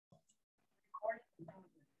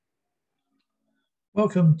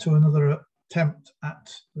Welcome to another attempt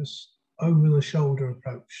at this over-the-shoulder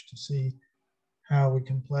approach to see how we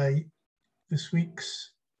can play this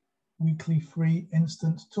week's weekly free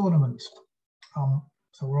instant tournament.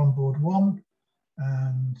 So we're on board 1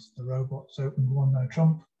 and the robots opened 1 no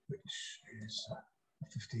trump, which is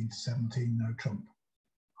 15 to 17 no trump.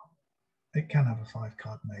 It can have a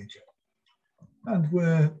 5-card major. And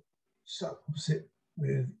we're sat opposite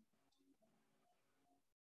with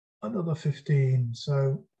another 15,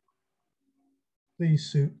 so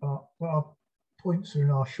these suit our, well, our points are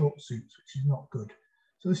in our short suits, which is not good.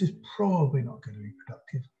 So this is probably not going to be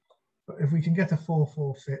productive. But if we can get a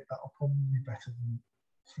 4-4 fit, that'll probably be better than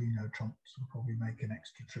 3 no trumps. We'll probably make an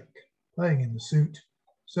extra trick. Playing in the suit,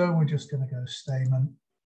 so we're just going to go Stayman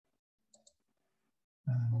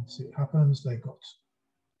and see what happens. They've got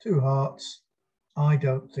 2 hearts. I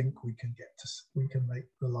don't think we can get to.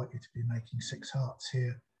 We're likely to be making 6 hearts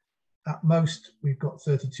here. At most, we've got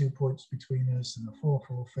 32 points between us and a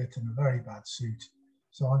 4-4 fit and a very bad suit.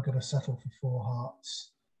 So I'm going to settle for 4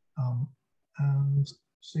 hearts and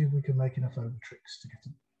see if we can make enough over tricks to get a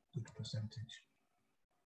good percentage.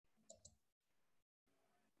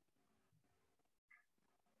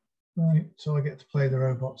 Right, so I get to play the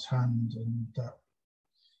robot's hand, and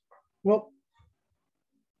well,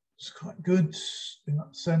 it's quite good in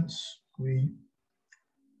that sense. We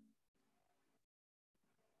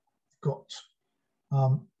got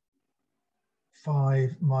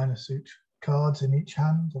 5 minor suit cards in each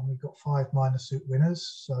hand, and we've got 5 minor suit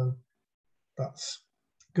winners, so that's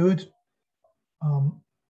good.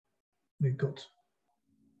 We've got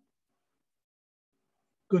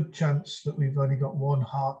good chance that we've only got 1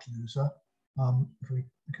 heart loser. We've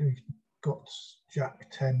got Jack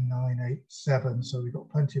 10, 9, 8, 7, so we've got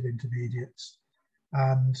plenty of intermediates,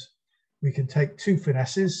 and we can take 2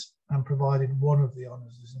 finesses, and provided one of the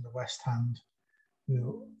honours is in the west hand,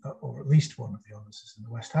 or at least one of the honours is in the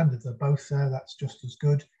west hand. If they're both there, that's just as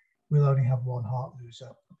good. We'll only have 1 heart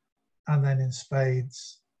loser. And then in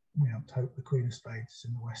spades, we have to hope the Queen of Spades is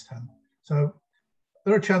in the west hand. So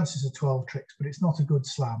there are chances of 12 tricks, but it's not a good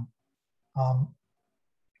slam.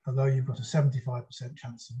 Although you've got a 75%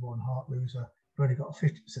 chance of 1 heart loser, you've only got a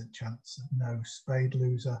 50% chance of no spade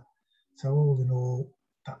loser. So all in all,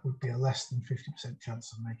 that would be a less than 50%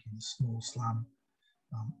 chance of making a small slam.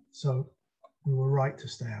 So we were right to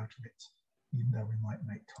stay out of it, even though we might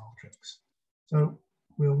make 12 tricks. So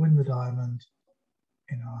we'll win the diamond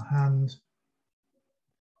in our hand,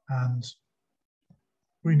 and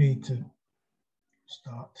we need to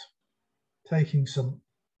start taking some.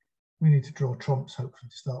 We need to draw trumps,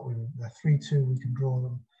 hopefully, to start with. If they're 3-2, we can draw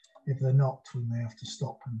them. If they're not, we may have to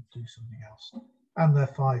stop and do something else. And they're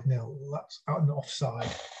 5-0. That's out and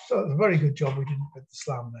offside. So it's a very good job we didn't hit the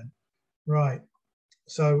slam then. Right.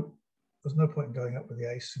 So there's no point in going up with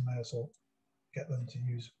the ace. We may as well get them to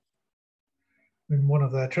use in one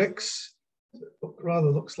of their tricks. It rather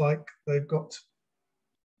looks like they've got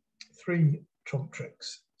 3 trump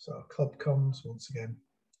tricks. So a club comes once again.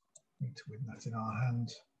 We need to win that in our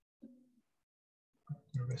hand.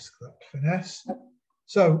 We'll risk that finesse.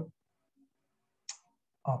 So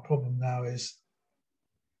our problem now is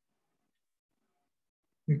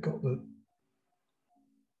we've got the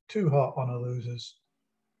 2 heart honour losers,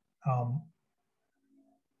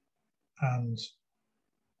 and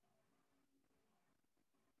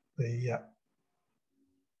the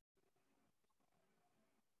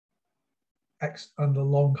X and the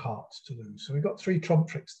long hearts to lose. So we've got 3 trump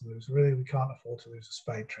tricks to lose. Really, we can't afford to lose a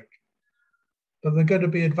spade trick. But there are going to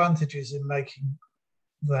be advantages in making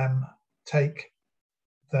them take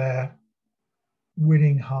their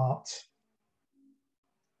winning heart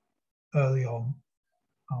early on.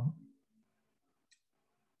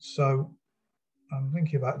 So I'm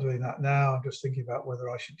thinking about doing that now. I'm just thinking about whether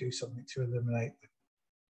I should do something to eliminate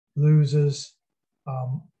the losers.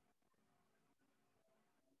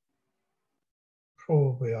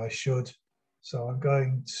 Probably I should. So I'm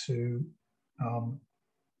going to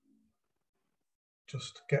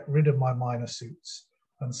just get rid of my minor suits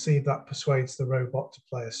and see if that persuades the robot to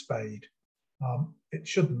play a spade. It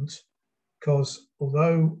shouldn't, because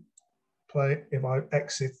although if I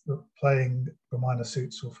exit playing the minor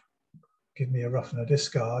suits will give me a rough and a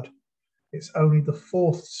discard, it's only the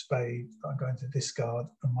 4th spade that I'm going to discard,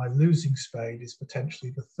 and my losing spade is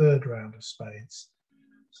potentially the 3rd round of spades.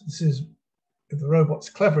 So this is, if the robot's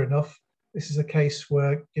clever enough, this is a case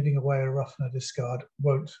where giving away a rough and a discard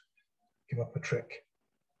won't give up a trick.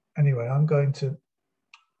 Anyway, I'm going to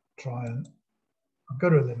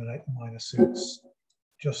eliminate the minor suits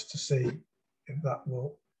just to see if that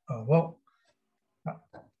will, oh well,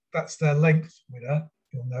 that's their length winner.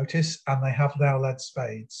 you'll notice, and they have now led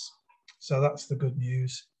spades. So that's the good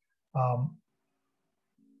news.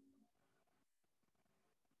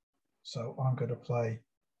 So I'm going to play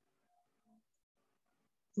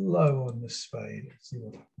low on the spade. Let's see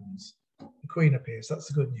what happens. The queen appears. That's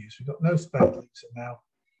the good news. We've got no spade loser now.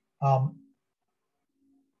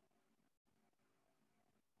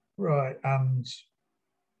 Right, and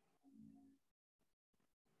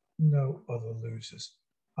no other losers.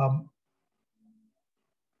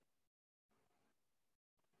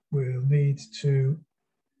 We'll need to,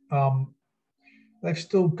 they've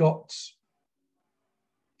still got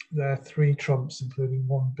their 3 trumps, including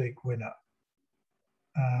 1 big winner.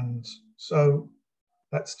 And so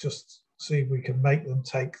let's just see if we can make them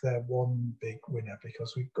take their 1 big winner,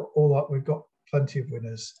 because we've got we've got plenty of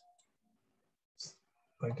winners.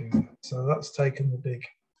 They do that. So that's taken the big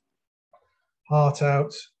heart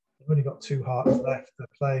out. We've only got 2 hearts left. They're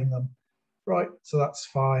playing them. Right, so that's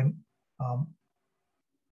fine.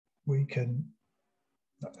 We can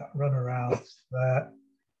let that run around there.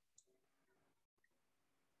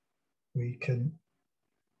 We can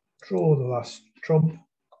draw the last trump.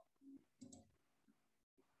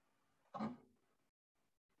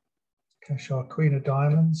 Cash our queen of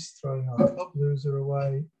diamonds, throwing our club loser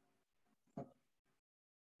away.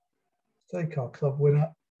 Take our club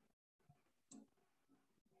winner.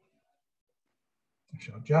 Cash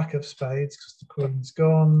our jack of spades because the queen's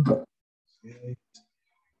gone.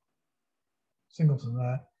 Singleton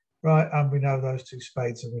there. Right, and we know those 2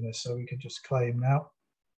 spades are winners, so we can just claim now.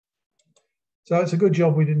 So it's a good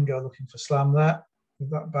job we didn't go looking for slam there with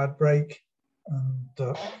that bad break.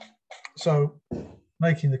 And so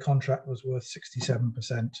making the contract was worth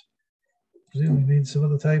 67%. Presumably means some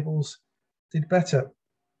other tables did better.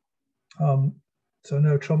 So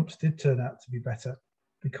no trumps did turn out to be better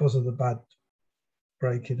because of the bad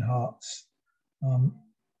break in hearts.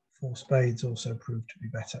 4 spades also proved to be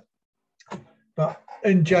better. But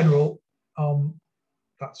in general,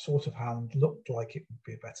 that sort of hand looked like it would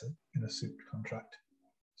be better in a suit contract.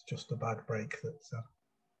 It's just a bad break that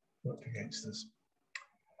worked against us.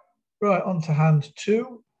 Right, on to hand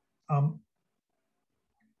 2.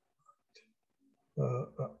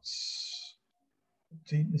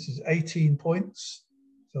 This is 18 points.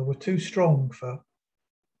 So we're too strong for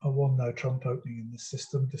a 1-no trump opening in this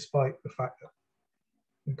system, despite the fact that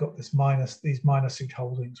we've got these minor suit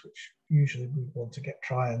holdings, which usually we want to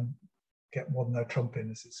try and get 1-no trump in,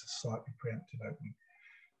 as it's a slightly preemptive opening.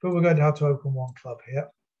 But we're going to have to open 1 club here.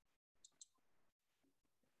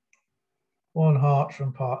 1 heart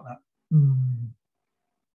from partner.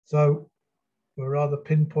 So we're rather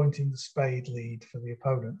pinpointing the spade lead for the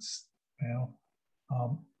opponents now.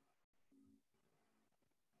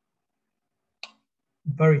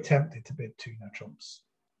 Very tempted to bid 2 no trumps,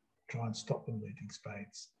 try and stop them leading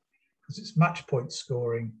spades, because it's match point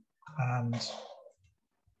scoring. And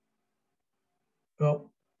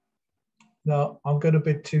well, no, I'm going to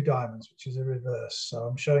bid 2 diamonds, which is a reverse. So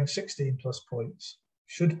I'm showing 16 plus points.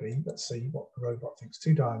 Should be. Let's see what the robot thinks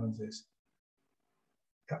 2 diamonds is.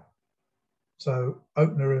 Yeah. So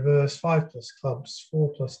opener reverse, 5 plus clubs,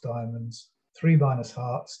 4 plus diamonds, 3 minus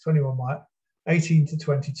hearts, 21 minus 18 to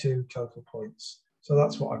 22 total points. So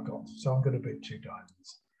that's what I've got. So I'm going to bid 2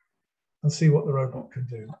 diamonds and see what the robot can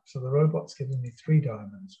do. So the robot's giving me 3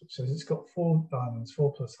 diamonds, which says it's got 4 diamonds,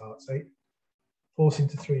 4 plus hearts, 8, forcing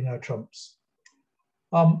to 3 no trumps.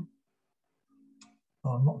 I'm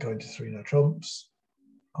not going to 3 no trumps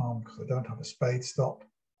because I don't have a spade stop,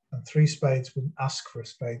 and 3 spades wouldn't ask for a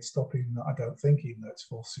spade stop, even though I don't think, even though it's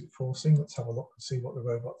 4 suit forcing. Let's have a look and see what the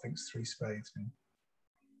robot thinks 3 spades mean.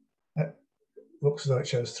 It looks as though it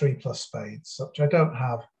shows 3 plus spades, which I don't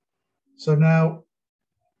have. So now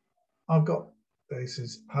I've got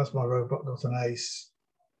aces. Has my robot got an ace?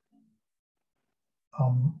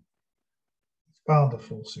 It's bound a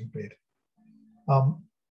forcing bid.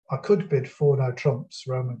 I could bid 4 no trumps,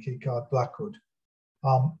 Roman key card, Blackwood.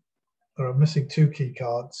 There are missing 2 key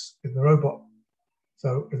cards in the robot.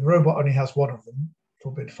 So if the robot only has 1 of them,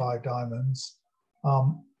 it'll bid 5 diamonds.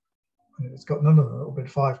 And if it's got none of them, it'll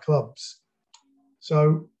bid 5 clubs.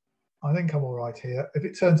 So I think I'm all right here. If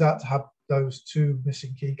it turns out to have those 2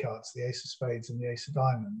 missing key cards, the ace of spades and the ace of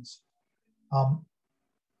diamonds,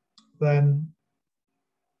 then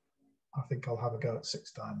I think I'll have a go at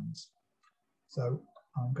 6 diamonds. So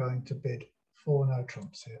I'm going to bid 4 no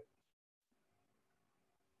trumps here.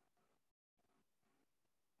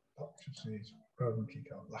 Roman key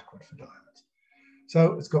card, Blackwood for diamonds.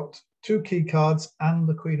 So it's got 2 key cards and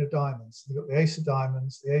the queen of diamonds. We've got the ace of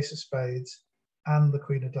diamonds, the ace of spades, and the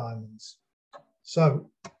queen of diamonds.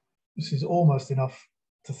 So this is almost enough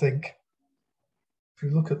to think if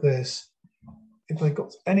you look at this, if they've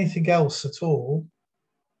got anything else at all,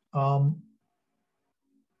 at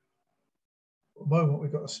the moment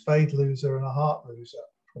we've got a spade loser and a heart loser,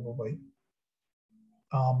 probably.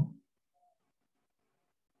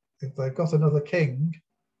 If they've got another king,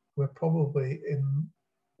 we're probably in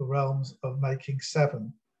the realms of making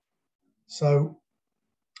 7. So,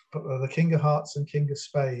 but the king of hearts and king of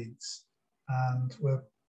spades, and we've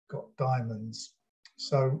got diamonds.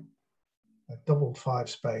 So I've doubled 5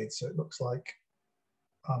 spades, so it looks like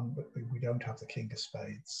we don't have the king of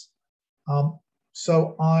spades.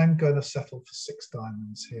 So I'm going to settle for 6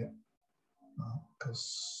 diamonds here,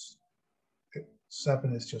 because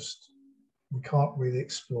 7 is just, we can't really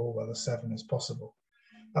explore whether 7 is possible.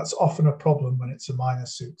 That's often a problem when it's a minor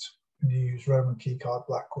suit and you use Roman key card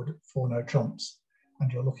Blackwood for no trumps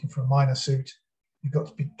and you're looking for a minor suit. You've got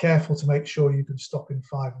to be careful to make sure you can stop in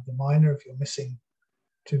 5 of the minor if you're missing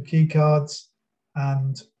 2 key cards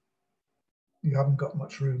and you haven't got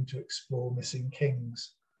much room to explore missing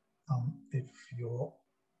kings if you're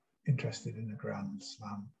interested in a grand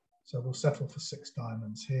slam. So we'll settle for 6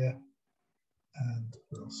 diamonds here and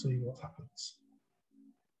we'll see what happens.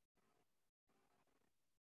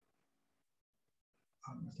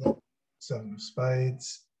 7 of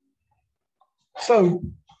spades. So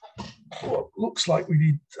what looks like we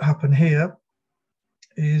need to happen here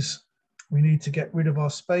is we need to get rid of our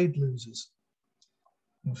spade losers.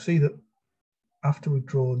 You'll see that after we've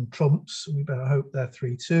drawn trumps, we better hope they're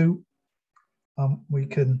 3-2. We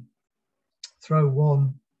can throw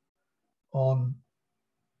 1 on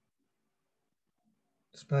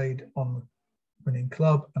spade on the winning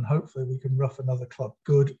club and hopefully we can ruff another club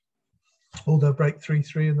good, or they'll break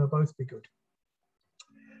 3-3 and they'll both be good.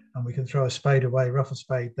 And we can throw a spade away, ruff a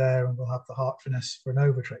spade there, and we'll have the heart finesse for an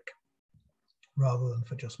over trick rather than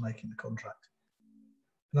for just making the contract.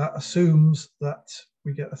 That assumes that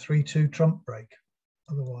we get a 3-2 trump break.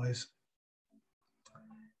 Otherwise,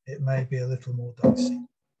 it may be a little more dicey.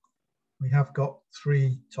 We have got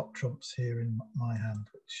 3 top trumps here in my hand,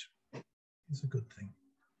 which is a good thing.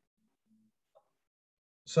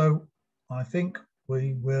 So I think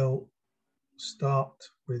we will start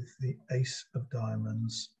with the ace of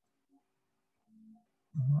diamonds.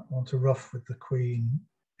 I might want to ruff with the queen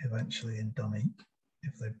eventually in dummy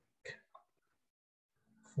if they pick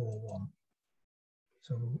 4-1.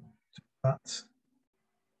 So we'll do that.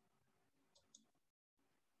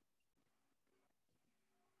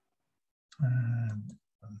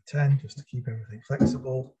 And 10 just to keep everything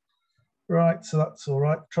flexible. Right, so that's all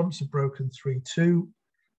right. Trumps have broken 3-2.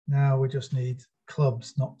 Now we just need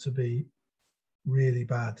clubs not to be really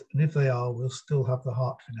bad. And if they are, we'll still have the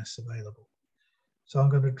heart finesse available. So I'm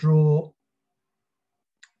going to draw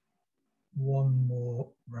 1 more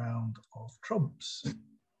round of trumps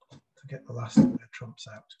to get the last of their trumps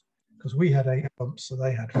out. Because we had 8 trumps, so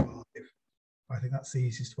they had 5. I think that's the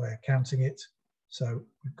easiest way of counting it. So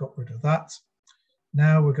we've got rid of that.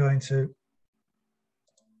 Now we're going to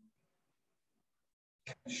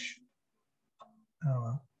cash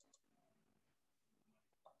our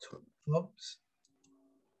clubs.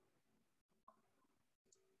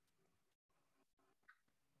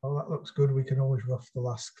 Oh, that looks good. We can always ruff the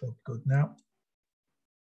last club good now.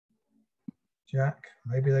 Jack,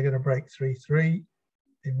 maybe they're going to break 3-3,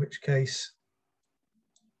 in which case,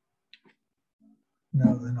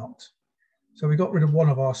 no, they're not. So we got rid of 1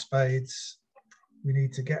 of our spades. We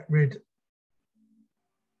need to get rid.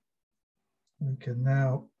 We can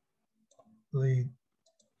now lead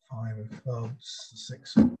 5 of clubs,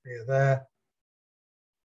 6 here, there.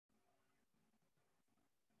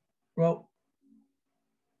 Well,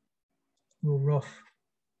 we'll ruff.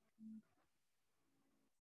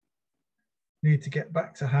 Need to get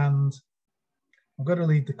back to hand. I'm going to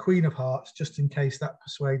lead the queen of hearts just in case that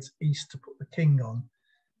persuades East to put the king on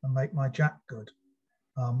and make my jack good.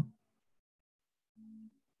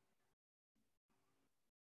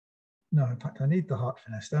 No, in fact, I need the heart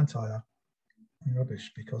finesse, don't I? I'm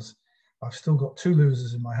rubbish because I've still got 2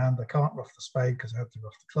 losers in my hand. I can't ruff the spade because I have to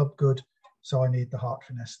ruff the club good. So I need the heart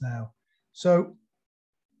finesse now. So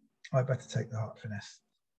I better take the heart finesse.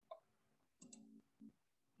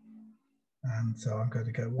 And so I'm going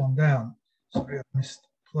to go 1 down. Sorry, I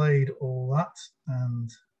misplayed all that.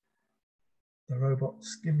 And the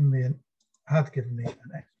robot's had given me an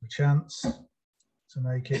extra chance to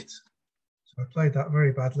make it. So I played that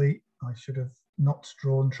very badly. I should have not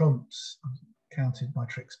drawn trumps. I counted my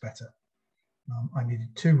tricks better. I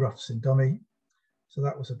needed 2 ruffs in dummy, so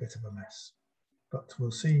that was a bit of a mess. But we'll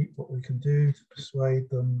see what we can do to persuade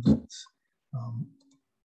them that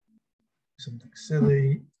something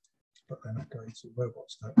silly, but they're not going to.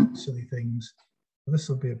 Robots don't do silly things. This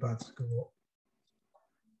will be a bad score.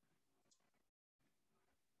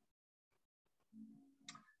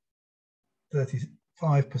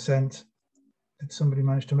 %35%. Did somebody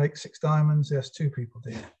manage to make 6 diamonds? Yes, 2 people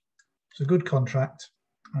did. It's a good contract,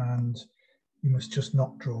 and you must just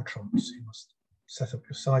not draw trumps. You must set up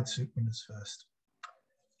your side suit winners first.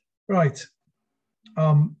 Right.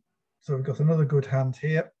 So we've got another good hand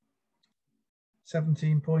here.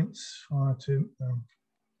 17 points. 5, 2.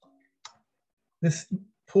 This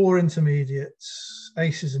poor intermediates,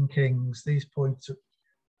 aces and kings, these points are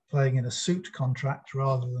playing in a suit contract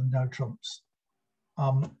rather than no trumps.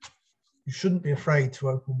 You shouldn't be afraid to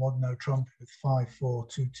open 1 no trump with 5-4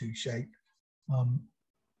 2-2 shape.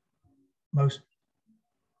 Most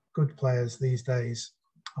good players these days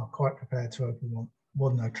are quite prepared to open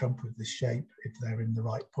one no trump with this shape if they're in the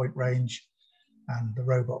right point range, and the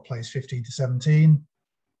robot plays 15 to 17,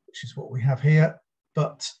 which is what we have here.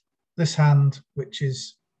 But this hand, which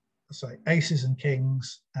is, say, aces and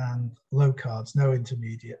kings and low cards, no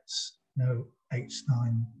intermediates, no 8s,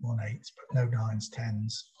 9, 1, 8, but no 9s,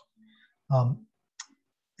 10s,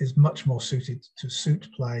 is much more suited to suit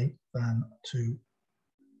play than to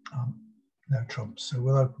no trumps. So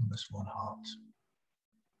we'll open this 1 heart.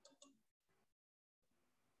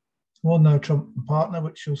 1 no trump and partner,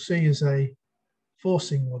 which you'll see is a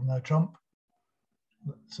forcing 1 no trump.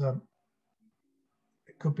 But,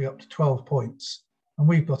 it could be up to 12 points, and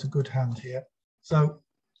we've got a good hand here. So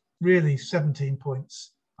really 17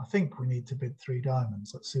 points. I think we need to bid 3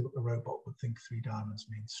 diamonds. Let's see what the robot would think 3 diamonds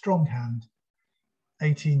means. Strong hand.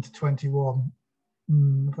 18 to 21.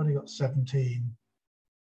 I've only got 17.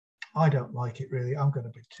 I don't like it really. I'm going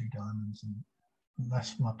to bid 2 diamonds, and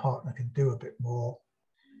unless my partner can do a bit more.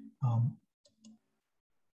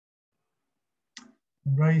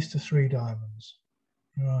 Raise to 3 diamonds.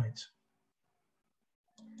 Right.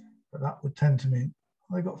 But that would tend to mean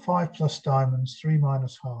they got 5 plus diamonds, 3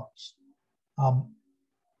 minus hearts.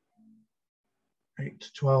 8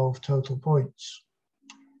 to 12 total points.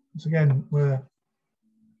 Once again, we're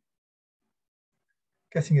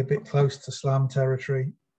getting a bit close to slam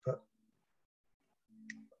territory, but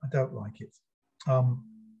I don't like it.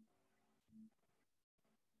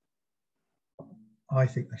 I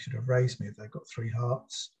think they should have raised me if they've got 3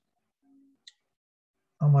 hearts.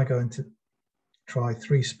 Am I going to try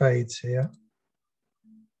 3 spades here?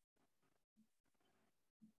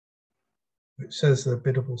 It says they're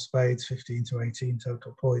biddable spades, 15 to 18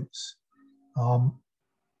 total points. And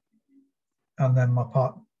then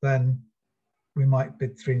then we might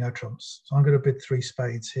bid 3 no trumps. So I'm going to bid 3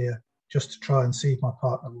 spades here just to try and see if my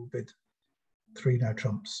partner will bid 3 no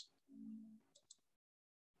trumps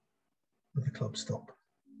with the club stop.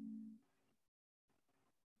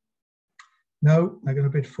 No, they're going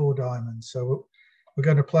to bid 4 diamonds. So we're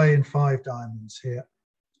going to play in 5 diamonds here,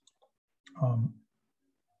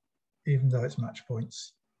 even though it's match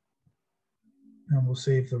points. And we'll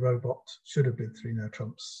see if the robot should have bid 3 no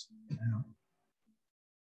trumps. Yeah.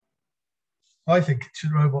 I think the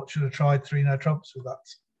robot should have tried 3 no trumps with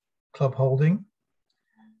that club holding.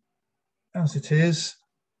 As it is,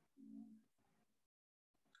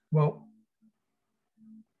 well,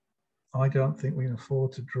 I don't think we can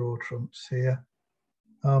afford to draw trumps here.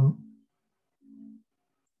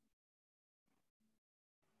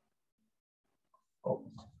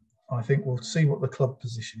 I think we'll see what the club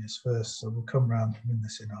position is first, so we'll come round and win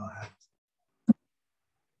this in our hand.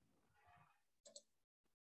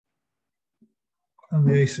 And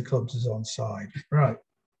the ace of clubs is on side. Right.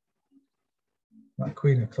 That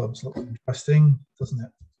queen of clubs looks interesting, doesn't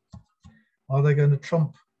it? Are they going to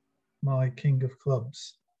trump my king of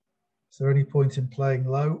clubs? Is there any point in playing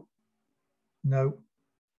low? No,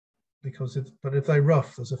 because but if they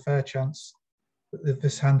ruff, there's a fair chance that if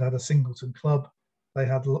this hand had a singleton club, they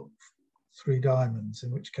had 3 diamonds,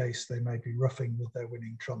 in which case they may be ruffing with their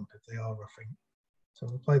winning trump if they are ruffing. So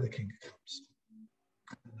we'll play the king of clubs.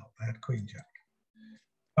 No, they had queen jack.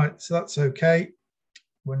 Right, so that's okay.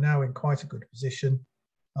 We're now in quite a good position.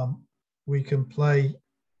 We can play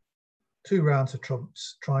 2 rounds of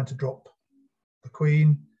trumps, trying to drop the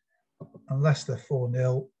queen. Unless they're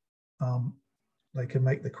 4-0, they can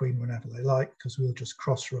make the queen whenever they like, because we'll just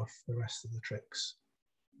cross ruff the rest of the tricks.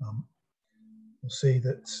 We'll see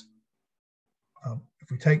that if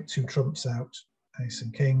we take 2 trumps out, ace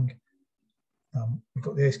and king, we've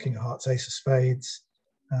got the ace, king of hearts, ace of spades,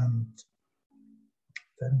 and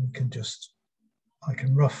then we can just, I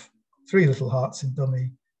can ruff 3 little hearts in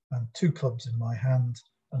dummy and 2 clubs in my hand,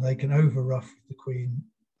 and they can over ruff the queen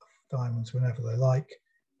of diamonds whenever they like,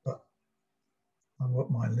 but I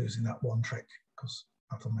won't mind losing that 1 trick because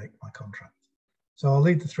that'll make my contract. So I'll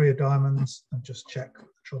leave the 3 of diamonds and just check that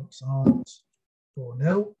the trumps aren't 4-0.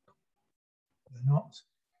 They're not.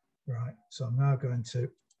 Right, so I'm now going to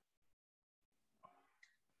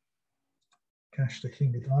cash the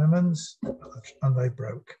king of diamonds, and they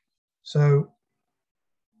broke. So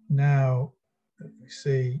now, if we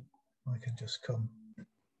see, I can just come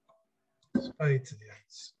spade to the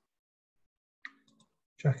ace,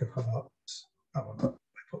 jack of hearts. Oh, well,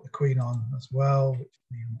 I put the queen on as well, which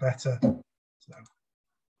is even better. So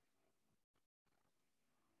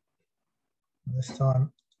this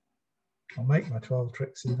time I'll make my 12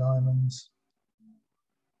 tricks in diamonds.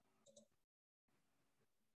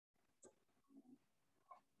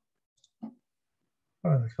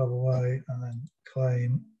 Throw the club away and then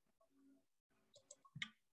claim.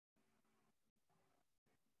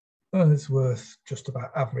 Well, it's worth just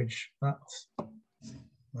about average. That's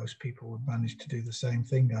most people would manage to do the same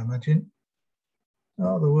thing, I imagine.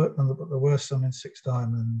 Oh, there were some in 6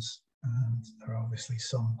 diamonds, and there are obviously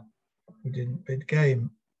some who didn't bid game.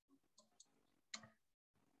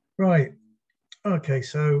 Right. Okay,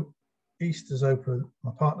 so Easter's open.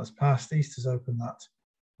 My partner's passed. Easter's open that.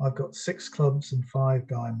 I've got 6 clubs and 5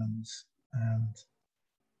 diamonds and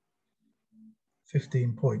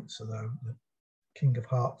 15 points, although the King of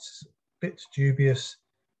Hearts is a bit dubious.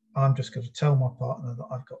 I'm just going to tell my partner that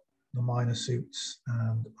I've got the minor suits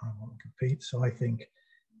and I want to compete. So I think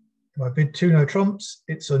if I bid 2 no trumps,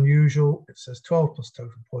 it's unusual. It says 12 plus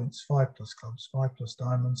total points, 5 plus clubs, 5 plus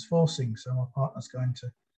diamonds, forcing. So my partner's going to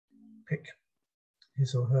pick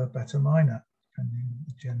his or her better minor, depending on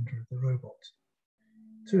the gender of the robot.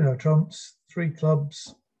 2 no trumps, 3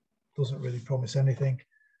 clubs, doesn't really promise anything.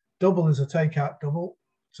 Double is a takeout double,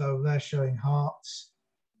 so they're showing hearts.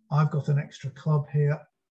 I've got an extra club here.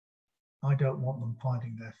 I don't want them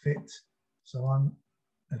finding their fit, so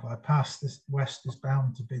if I pass, this West is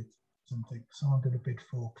bound to bid something, so I'm going to bid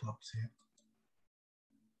 4 clubs here,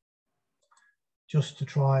 just to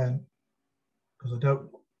try and, because I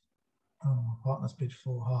don't. Oh, my partner's bid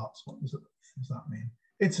 4 hearts. What does that mean?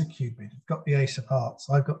 It's a Q bid. I've got the ace of hearts.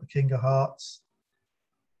 I've got the king of hearts.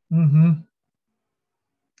 My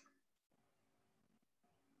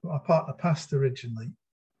partner passed originally.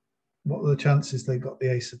 What are the chances they got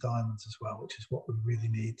the ace of diamonds as well, which is what we really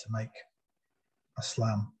need to make a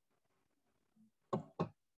slam?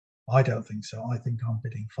 I don't think so. I think I'm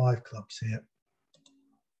bidding 5 clubs here.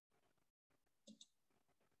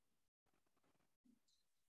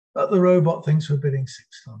 But the robot thinks we're bidding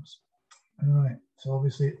 6 clubs. All right, so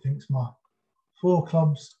obviously it thinks my 4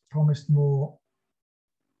 clubs promised more.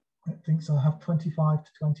 It thinks I have 25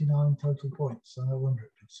 to 29 total points, so no wonder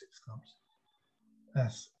it bid 6 clubs.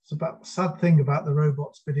 Yes, it's about the sad thing about the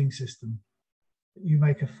robot's bidding system. You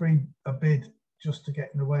make a bid just to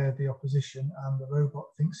get in the way of the opposition, and the robot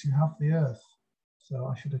thinks you have the earth. So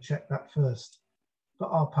I should have checked that first. But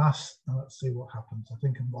I'll pass, and let's see what happens. I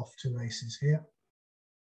think I'm off 2 aces here.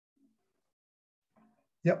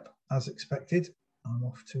 Yep, as expected, I'm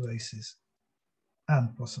off 2 aces,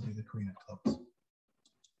 and possibly the queen of clubs.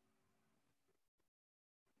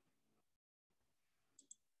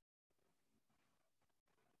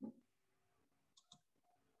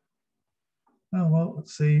 Oh, well,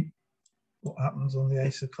 let's see what happens on the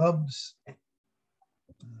ace of clubs.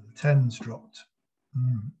 The 10's dropped.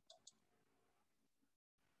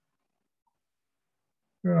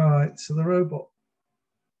 Right, so the robot,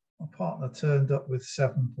 my partner turned up with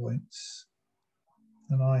 7 points,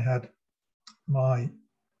 and I had my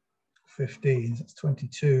 15, that's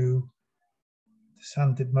 22. This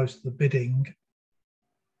hand did most of the bidding.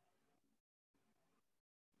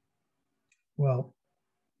 Well,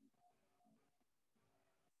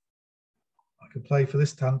 I could play for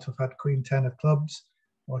this hand to have had queen 10 of clubs,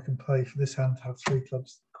 or I can play for this hand to have 3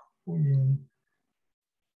 clubs, queen.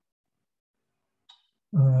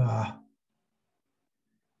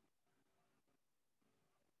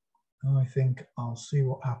 I think I'll see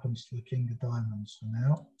what happens to the king of diamonds for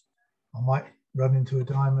now. I might run into a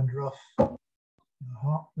diamond ruff.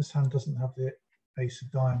 This hand doesn't have the ace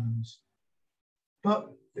of diamonds,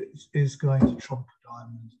 but it is going to trump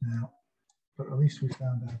diamonds now. But at least we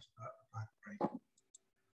found out about the bad break.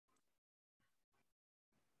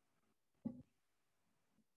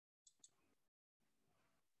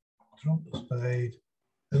 Trump the spade.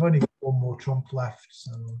 They've only got 1 more trump left,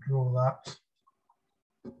 so we'll draw that.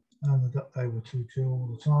 And they were 2-2 all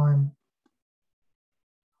the time.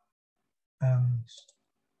 And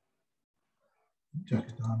jack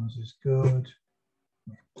of diamonds is good.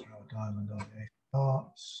 Throw a diamond on the ace of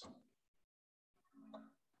hearts.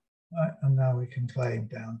 Right, and now we can claim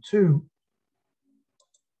down 2.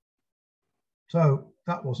 So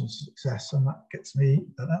that wasn't a success, and that gets me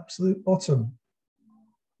an absolute bottom.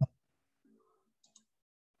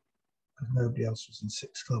 Because nobody else was in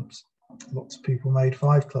 6 clubs. Lots of people made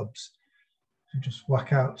 5 clubs. So just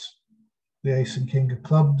whack out the ace and king of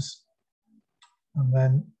clubs, and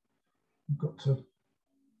then you've got to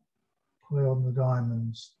play on the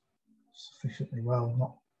diamonds sufficiently well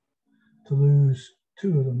not to lose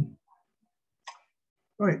 2 of them.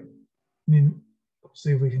 Right, I mean, let's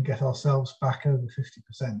see if we can get ourselves back over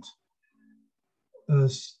 50%.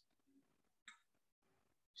 There's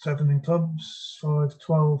 7 in clubs, 5,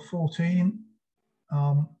 12, 14.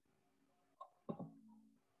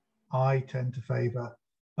 I tend to favour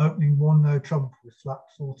opening 1 no trump with flat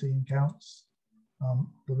 14 counts.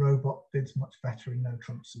 The robot bids much better in no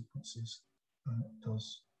trump sequences than it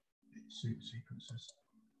does in suit sequences.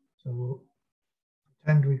 So we'll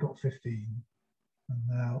pretend we got 15,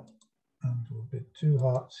 and we'll bid 2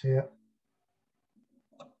 hearts here.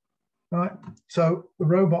 Right, so the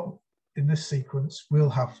robot in this sequence will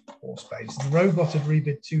have 4 spades. If the robot had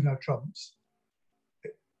rebid 2 no trumps,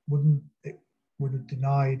 it would have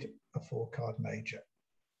denied a 4-card major.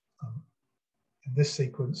 In this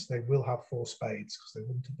sequence, they will have 4 spades because they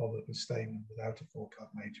wouldn't have bothered with Stayman without a 4-card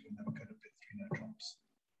major when they were going to bid 3 no trumps.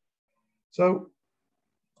 So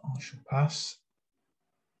I shall pass.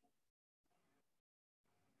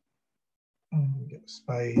 And we get a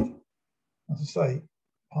spade. As I say,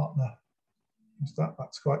 partner,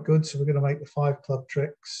 that's quite good. So we're going to make the 5 club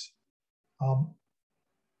tricks. Well,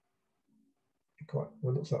 it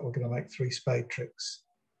looks like we're going to make 3 spade tricks.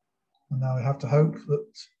 And now we have to hope that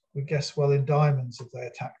we guess well in diamonds if they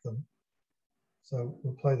attack them. So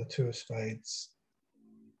we'll play the 2 of spades.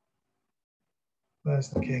 There's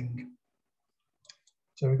the king.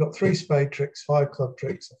 So we've got 3 spade tricks, 5 club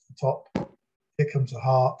tricks off the top. Here comes a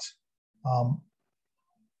heart. I'm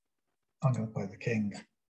going to play the king.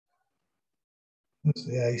 There's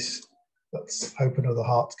the ace. Let's hope another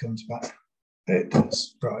heart comes back. It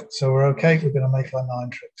does. Right, so we're okay. We're going to make our 9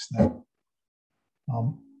 tricks now.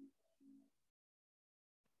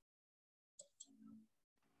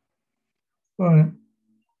 Right.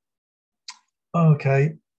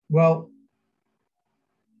 Okay, well,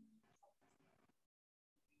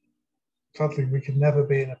 sadly, we can never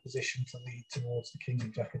be in a position to lead towards the king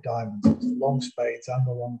and jack of diamonds because the long spades and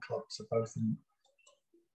the long clubs are both in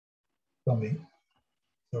dummy.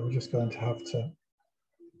 So we're just going to have to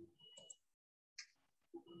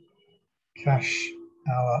cash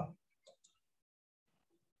our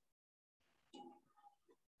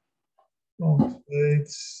long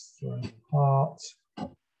spades, throwing the heart,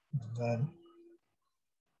 and then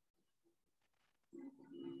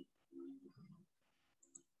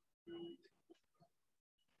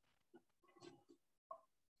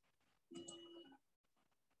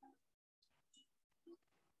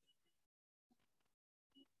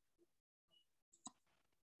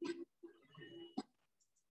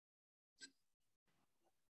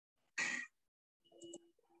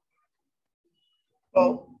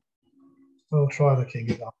well, we'll try the king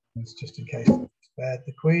of diamonds just in case they spared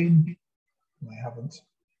the queen. They haven't.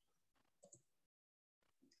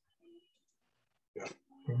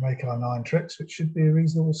 We'll make our 9 tricks, which should be a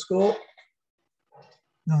reasonable score.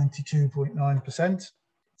 92.9%.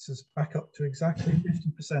 This is back up to exactly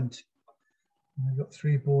 50%. And we've got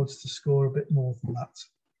 3 boards to score a bit more than that.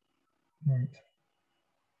 Right.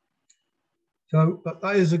 So, but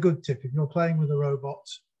that is a good tip. If you're playing with a robot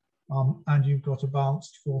and you've got a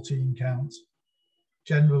balanced 14 count,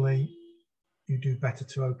 generally you do better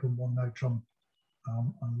to open 1 no trump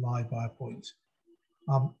and lie by a point.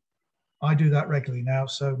 I do that regularly now.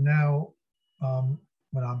 So now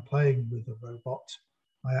when I'm playing with a robot,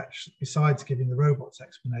 I actually, besides giving the robot's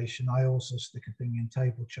explanation, I also stick a thing in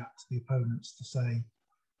table chat to the opponents to say,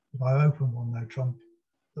 if I open 1 no trump,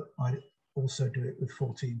 that I also do it with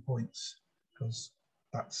 14 points, because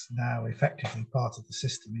that's now effectively part of the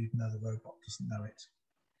system, even though the robot doesn't know it.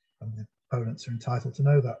 And the opponents are entitled to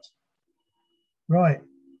know that. Right,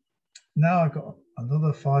 now I've got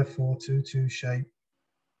another 5-4-2-2 shape.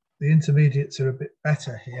 The intermediates are a bit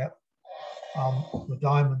better here. The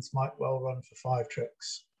diamonds might well run for 5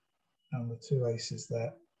 tricks and the 2 aces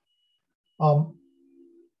there. And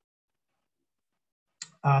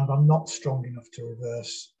I'm not strong enough to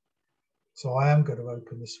reverse. So I am going to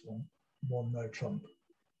open this 1 no trump.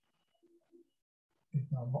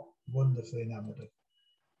 I'm not wonderfully enamored of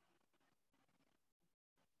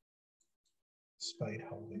spade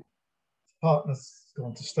holding. Partner's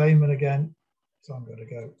gone to Stayman again. So I'm going to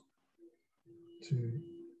go to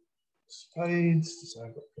spades. So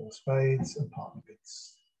I've got 4 spades and partner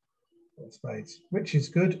bids 4 spades, which is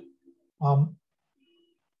good.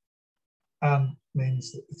 and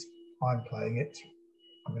means that I'm playing it.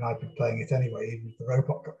 I mean, I've been playing it anyway, even if the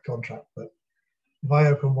robot got the contract. But if I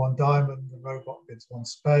open one diamond, the robot bids one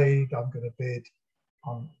spade, I'm going to bid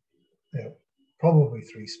on, probably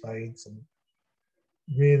 3 spades, and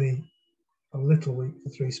really a little weak for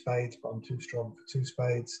 3 spades, but I'm too strong for 2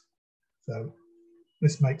 spades. So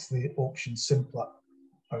this makes the auction simpler,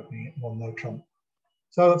 opening it 1 no trump.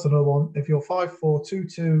 So that's another one. If you're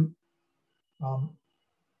 5-4-2-2,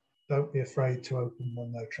 don't be afraid to open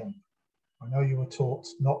 1 no trump. I know you were taught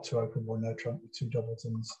not to open 1 no trump with 2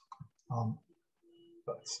 doubletons,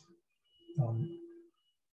 but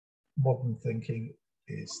modern thinking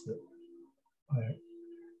is that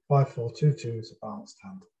 5-4-2-2 is a balanced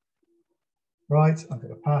hand. Right, I'm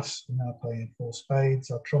going to pass. We're now playing 4 spades.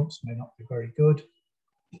 Our trumps may not be very good.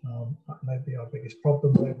 That may be our biggest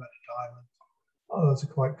problem. They've got a diamond. Oh, those are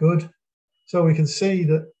quite good. So we can see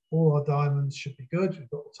that all our diamonds should be good. We've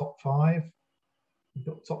got the top 5. We've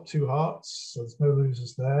got the top 2 hearts, so there's no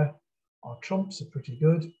losers there. Our trumps are pretty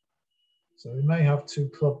good. So we may have 2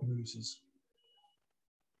 club losers.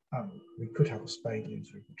 And we could have a spade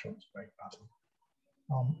loser if the trumps break badly.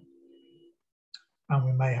 And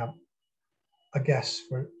we may have a guess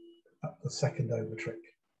for the second over trick.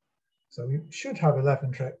 So we should have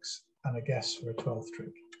 11 tricks and a guess for a 12th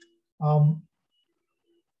trick.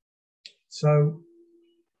 So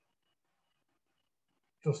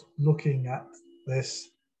just looking at this,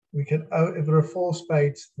 we can, if there are 4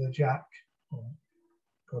 spades to the jack, or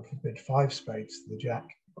God forbid 5 spades to the jack,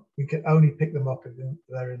 we can only pick them up if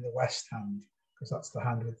they're in the west hand, because that's the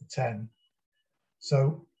hand with the 10.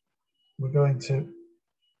 So we're going to,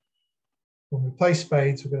 when we play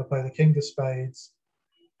spades, we're going to play the king of spades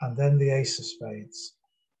and then the ace of spades.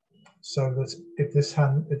 So that if this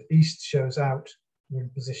hand, if east shows out, we're in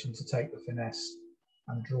position to take the finesse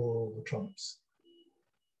and draw all the trumps.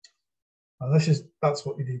 And that's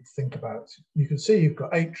what you need to think about. You can see you've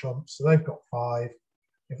got 8 trumps, so they've got 5.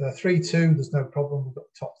 If they're 3-2, there's no problem. We've got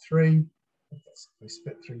the top 3. If they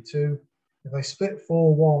split 3-2. If they split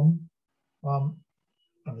 4-1,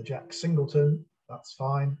 and the jack's singleton, that's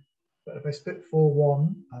fine. But if they split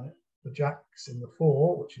 4-1 and the jack's in the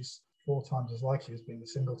 4, which is 4 times as likely as being a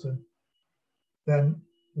singleton, then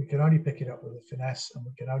we can only pick it up with a finesse, and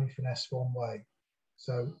we can only finesse one way.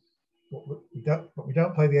 So we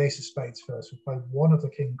don't play the ace of spades first. We play one of the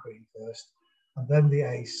king queen first, and then the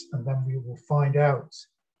ace, and then we will find out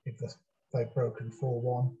if they've broken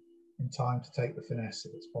 4-1 in time to take the finesse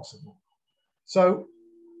if it's possible. So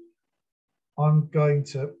I'm going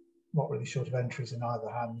to, not really short of entries in either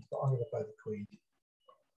hand, but I'm going to play the queen.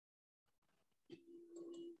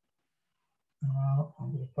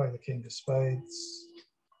 I'm going to play the king of spades.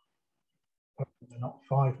 They're not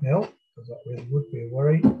 5-0, because that really would be a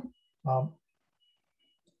worry. Come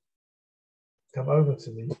over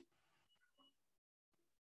to the...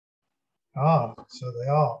 so they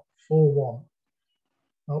are 4-1.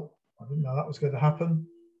 Oh, I didn't know that was going to happen.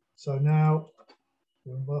 So now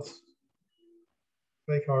we must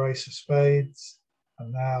make our ace of spades.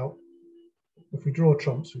 And now, if we draw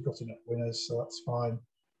trumps, we've got enough winners, so that's fine.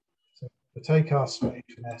 So we take our spade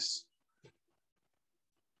finesse,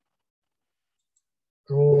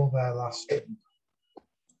 draw their last string,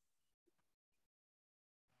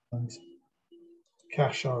 and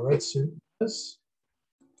cash our red suit winners.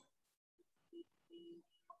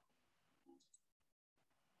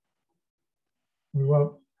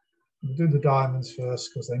 We'll do the diamonds first,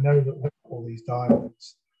 because they know that we've got all these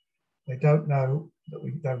diamonds. They don't know that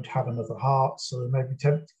we don't have another heart, so they may be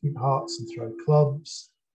tempted to keep hearts and throw clubs.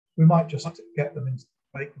 We might just get them and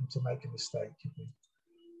make them to make a mistake. If we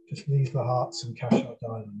just leave the hearts and cash our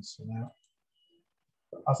diamonds for now.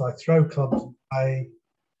 But as I throw clubs away,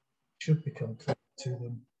 it should become clear to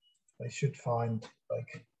them. They should find they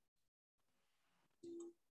can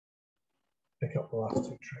pick up the last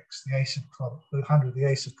 2 tricks. The ace of clubs, the hand with the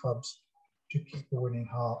ace of clubs should keep the winning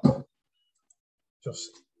heart.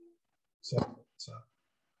 Just so.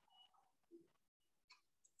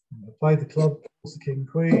 I'm going to play the club, the king,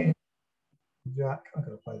 queen, jack. I'm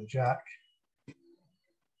going to play the jack.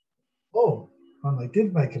 Oh, and they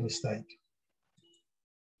did make a mistake.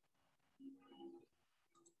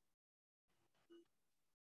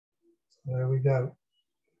 There we go.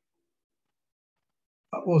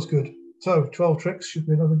 That was good. So 12 tricks should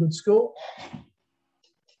be another good score.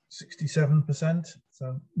 67%.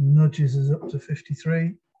 So nudges us up to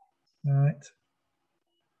 53. All right.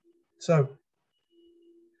 So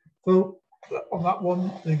on that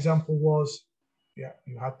one, the example was, yeah,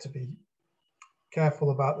 you had to be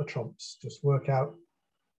careful about the trumps. Just work out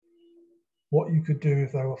what you could do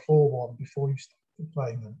if they were 4-1 before you started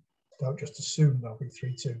playing them. Don't just assume they'll be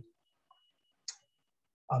 3-2.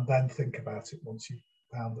 And then think about it once you've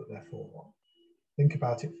found that they're 4-1. Think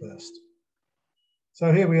about it first.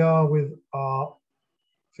 So here we are with our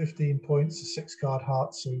 15 points, a 6-card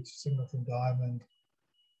heart suit, singleton diamond.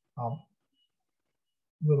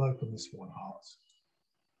 We'll open this one heart.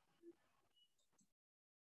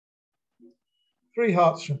 3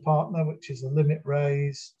 hearts from partner, which is a limit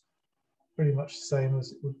raise, pretty much the same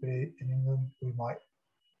as it would be in England. We might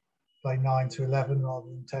play 9 to 11 rather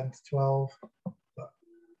than 10 to 12, but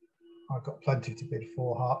I've got plenty to bid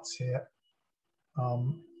 4 hearts here.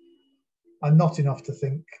 And not enough to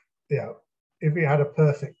think, you know, if we had a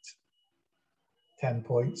perfect 10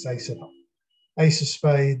 points, ace of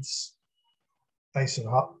spades, ace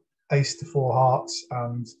to 4 hearts,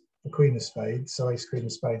 and the queen of spades, so ace, queen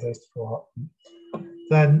of spades, ace to 4 hearts,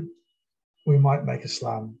 then we might make a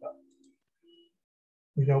slam, but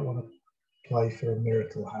we don't want to play for a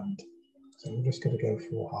miracle hand. So we're just going to go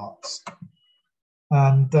 4 hearts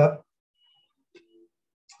and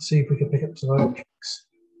see if we can pick up some other tricks.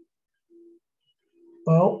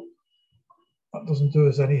 Well, that doesn't do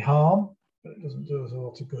us any harm, but it doesn't do us a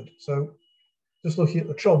lot of good. So just looking at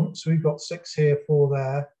the trumps, we've got 6 here, 4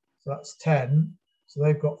 there, so that's 10. So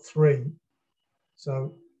they've got 3.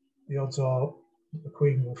 So the odds are that the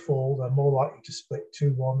queen will fall. They're more likely to split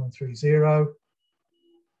 2-1 than 3-0.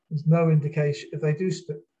 There's no indication, if they do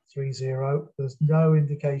split 3-0, there's no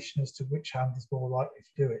indication as to which hand is more likely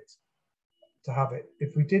to do it, to have it.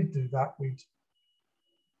 If we did do that, we'd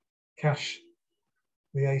cash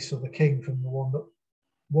the ace or the king from the one that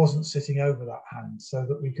wasn't sitting over that hand, so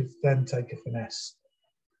that we could then take a finesse.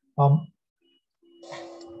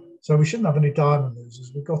 So we shouldn't have any diamond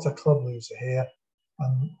losers. We've got a club loser here,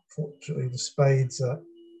 and fortunately the spades are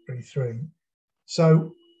 3-3.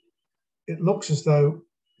 So it looks as though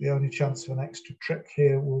the only chance of an extra trick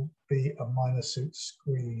here will be a minor suit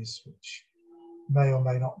squeeze, which may or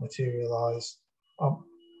may not materialize.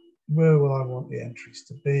 Where will I want the entries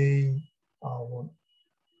to be? I want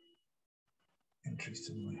entries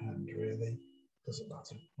to my hand, really. Doesn't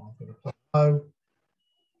matter. I'm going to play low.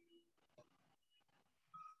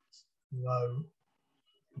 Low.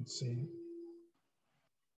 And see.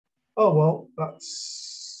 Oh, well, that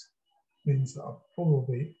means that I'll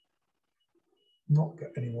probably not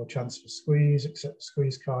get any more chance for squeeze, except the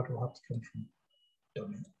squeeze card will have to come from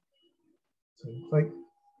dummy. So we'll take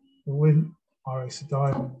the win, our ace of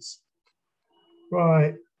diamonds.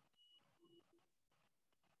 Right.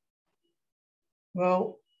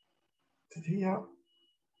 Well, did he have,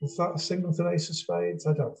 was that a singleton ace of spades?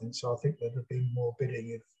 I don't think so. I think there'd have been more bidding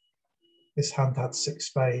if this hand had 6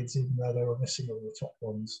 spades, even though they were missing all the top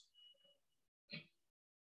ones.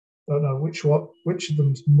 Don't know which of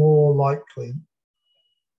them's more likely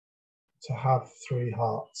to have 3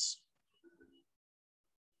 hearts.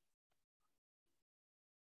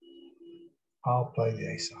 I'll play the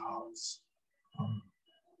ace of hearts.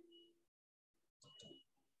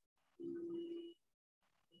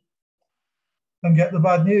 And get the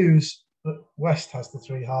bad news that West has the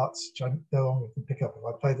 3 hearts, which I no longer can pick up. If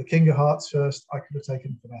I played the king of hearts first, I could have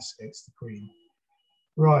taken finesse against the queen.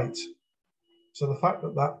 Right. So the fact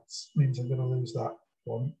that that means I'm going to lose that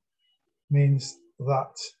one means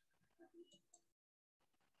that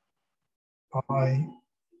and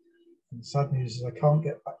the sad news is I can't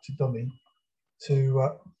get back to dummy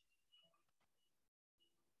to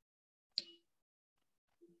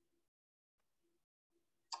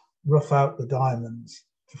rough out the diamonds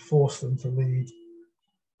to force them to lead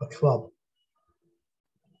a club.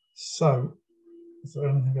 So is there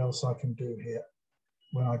anything else I can do here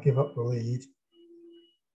when I give up the lead?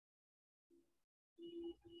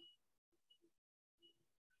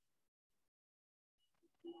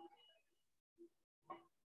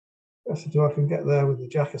 Yes, do I can get there with the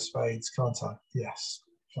jack of spades, can't I? Yes.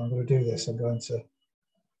 So I'm going to do this. I'm going to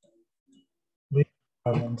lead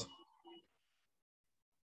the diamond,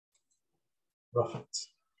 rough it.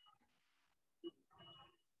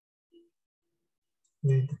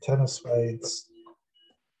 Lead the 10 of spades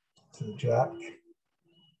to the jack.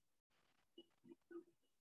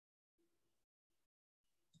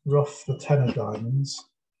 Rough the 10 of diamonds.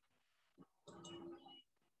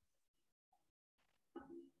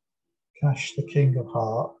 Cash the king of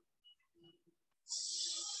hearts.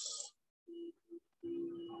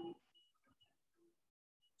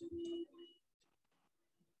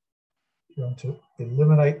 We're going to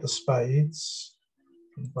eliminate the spades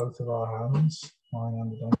from both of our hands, mine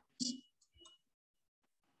and the diamonds.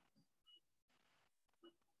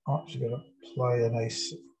 I'm actually going to play an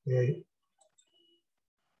ace, the ace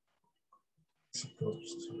of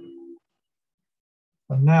clubs.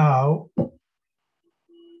 And now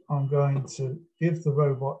I'm going to give the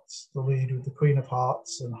robots the lead with the Queen of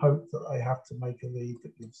Hearts and hope that they have to make a lead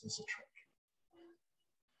that gives us a trick.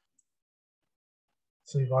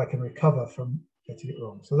 See if I can recover from getting it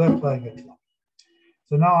wrong. So they're playing a club.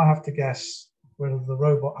 So now I have to guess whether the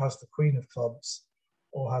robot has the Queen of Clubs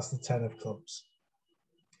or has the 10 of Clubs.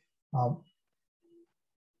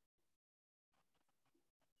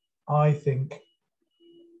 I think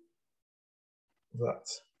that,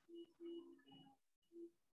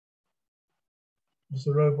 does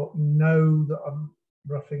the robot know that I'm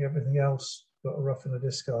roughing everything else but a rough and a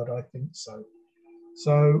discard? I think so.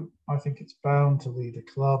 So I think it's bound to lead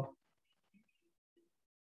a club.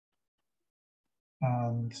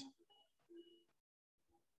 And,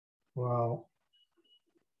 well,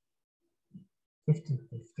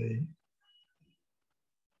 50-50.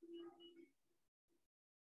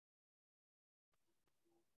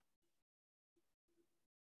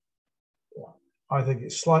 I think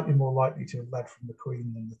it's slightly more likely to have led from the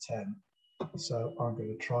Queen than the 10. So I'm going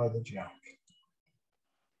to try the Jack.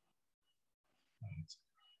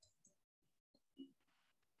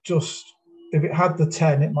 Just, if it had the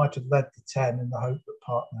 10, it might have led the 10 in the hope that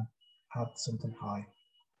partner had something high.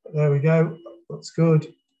 But there we go, that's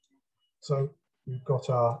good. So we've got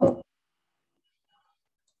our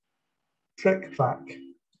trick back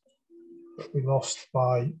that we lost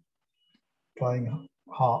by playing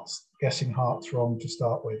hearts, guessing hearts wrong to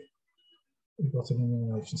start with. We've got an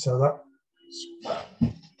elimination. So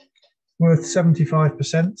that's worth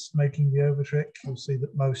 75% making the over trick. You'll see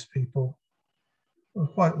that most people, well,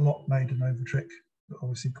 quite a lot made an over trick, but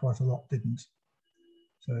obviously quite a lot didn't.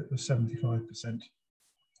 So it was 75%.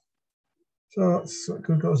 So that's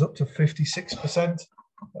good, got us up to 56%.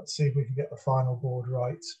 Let's see if we can get the final board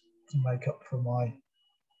right to make up for my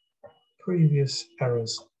previous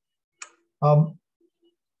errors.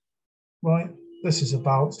 Right, this is a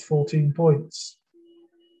balanced 14 points.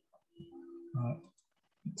 Right,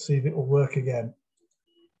 let's see if it will work again.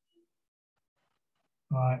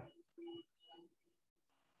 Right.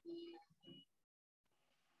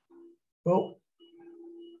 Well,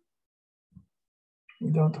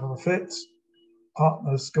 we don't have a fit.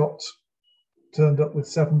 Partner's got turned up with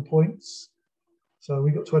 7 points. So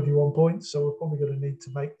we got 21 points. So we're probably going to need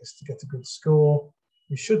to make this to get a good score.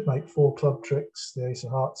 We should make 4 club tricks. The Ace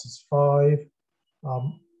of Hearts is 5.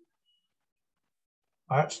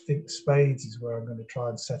 I actually think spades is where I'm going to try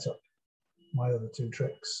and set up my other 2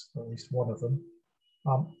 tricks, at least one of them.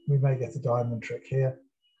 We may get a diamond trick here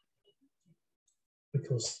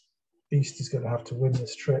because East is going to have to win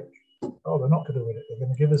this trick. Oh, they're not going to win it. They're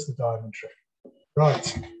going to give us the diamond trick.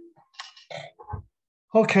 Right.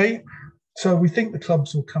 Okay. So we think the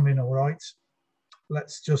clubs will come in all right.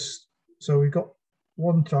 Let's just, so we've got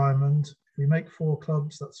 1 diamond. If we make 4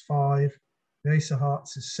 clubs, that's 5. The Ace of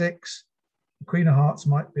Hearts is 6. The Queen of Hearts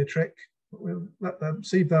might be a trick, but we'll let them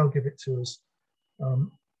see if they'll give it to us. It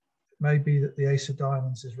may be that the Ace of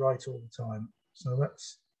Diamonds is right all the time. So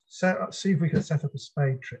let's see if we can set up a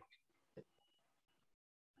spade trick.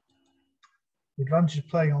 The advantage of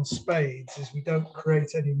playing on spades is we don't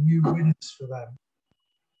create any new winners for them.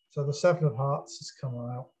 So the 7 of Hearts has come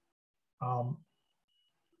out.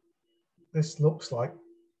 This looks like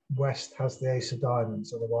West has the Ace of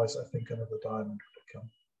Diamonds, otherwise I think another diamond would have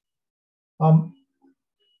come.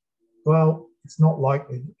 Well, it's not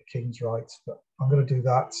likely that the King's right, but I'm going to do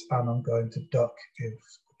that, and I'm going to duck if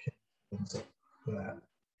the King ends up there.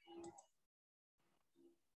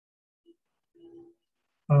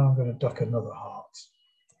 And I'm going to duck another heart.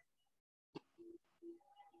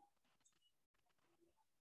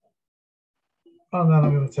 And then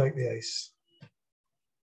I'm going to take the ace.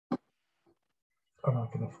 And I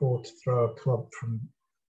can afford to throw a club from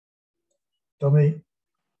dummy.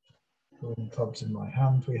 Putting clubs in my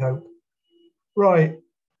hand, we hope. Right.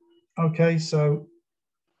 Okay, so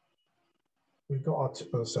we've got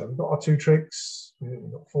our 2 tricks.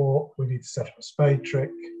 We've got 4. We need to set up a spade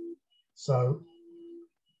trick. So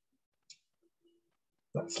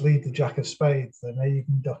let's lead the Jack of Spades. Then maybe you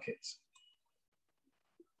can duck it.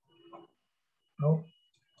 Oh.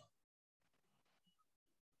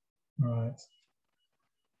 Right.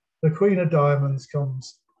 The Queen of Diamonds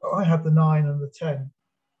comes. Oh, I had the 9 and the 10.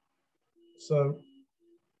 So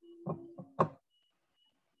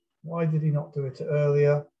why did he not do it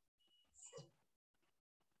earlier?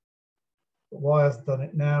 But why hasn't done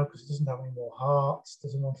it now? Because he doesn't have any more hearts,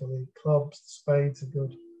 doesn't want to lead clubs. The spades are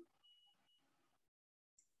good.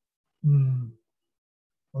 On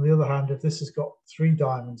the other hand, if this has got 3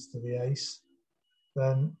 diamonds to the ace,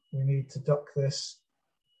 then we need to duck this.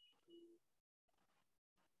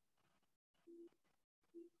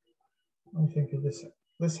 I think of this.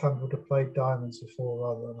 This hand would have played diamonds before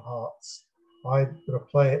rather than hearts. I'm going to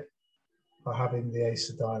play it by having the ace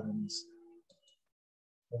of diamonds.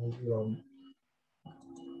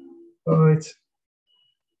 Right.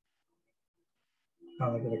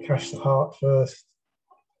 Now they're going to cash the heart first.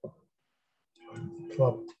 The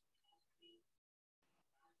club.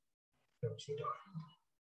 There's the diamond.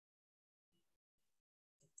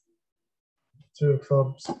 Two of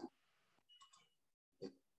clubs.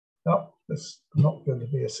 No, this is not going to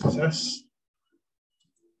be a success.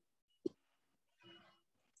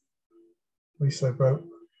 At least they broke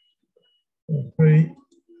 3.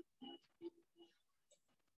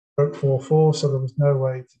 Broke 4-4, so there was no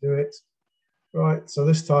way to do it. Right, so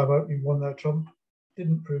this time opening won their trump.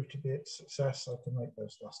 Didn't prove to be a success, so I can make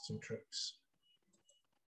those last 2 tricks.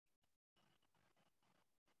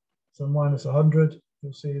 So minus 100,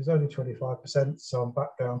 you'll see is only 25%, so I'm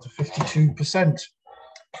back down to 52%.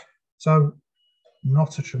 So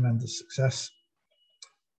not a tremendous success.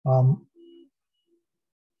 Don't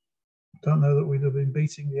know that we'd have been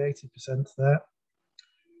beating the 80% there.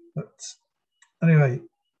 But anyway,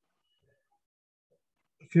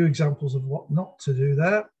 a few examples of what not to do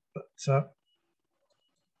there, but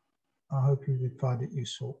I hope you did find it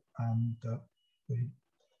useful, and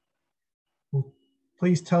well,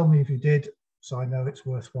 please tell me if you did, so I know it's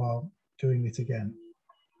worthwhile doing it again.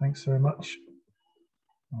 Thanks very much.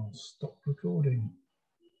 I'll stop recording.